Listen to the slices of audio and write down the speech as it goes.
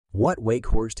Wout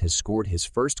Weghorst has scored his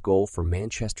first goal for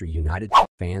Manchester United.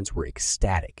 Fans were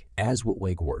ecstatic, as Wout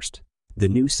Weghorst, the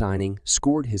new signing,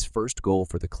 scored his first goal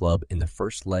for the club in the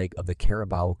first leg of the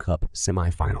Carabao Cup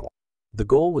semi-final. The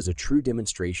goal was a true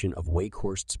demonstration of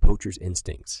Weghorst's poacher's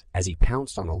instincts, as he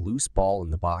pounced on a loose ball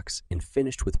in the box and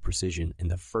finished with precision in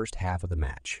the first half of the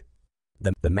match.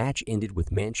 The match ended with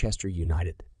Manchester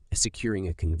United securing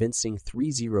a convincing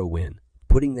 3-0 win,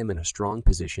 putting them in a strong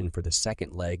position for the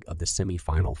second leg of the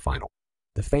semi-final final.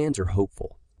 The fans are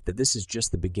hopeful that this is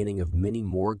just the beginning of many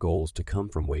more goals to come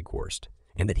from Weghorst,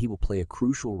 and that he will play a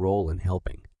crucial role in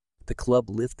helping the club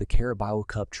lift the Carabao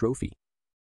Cup trophy.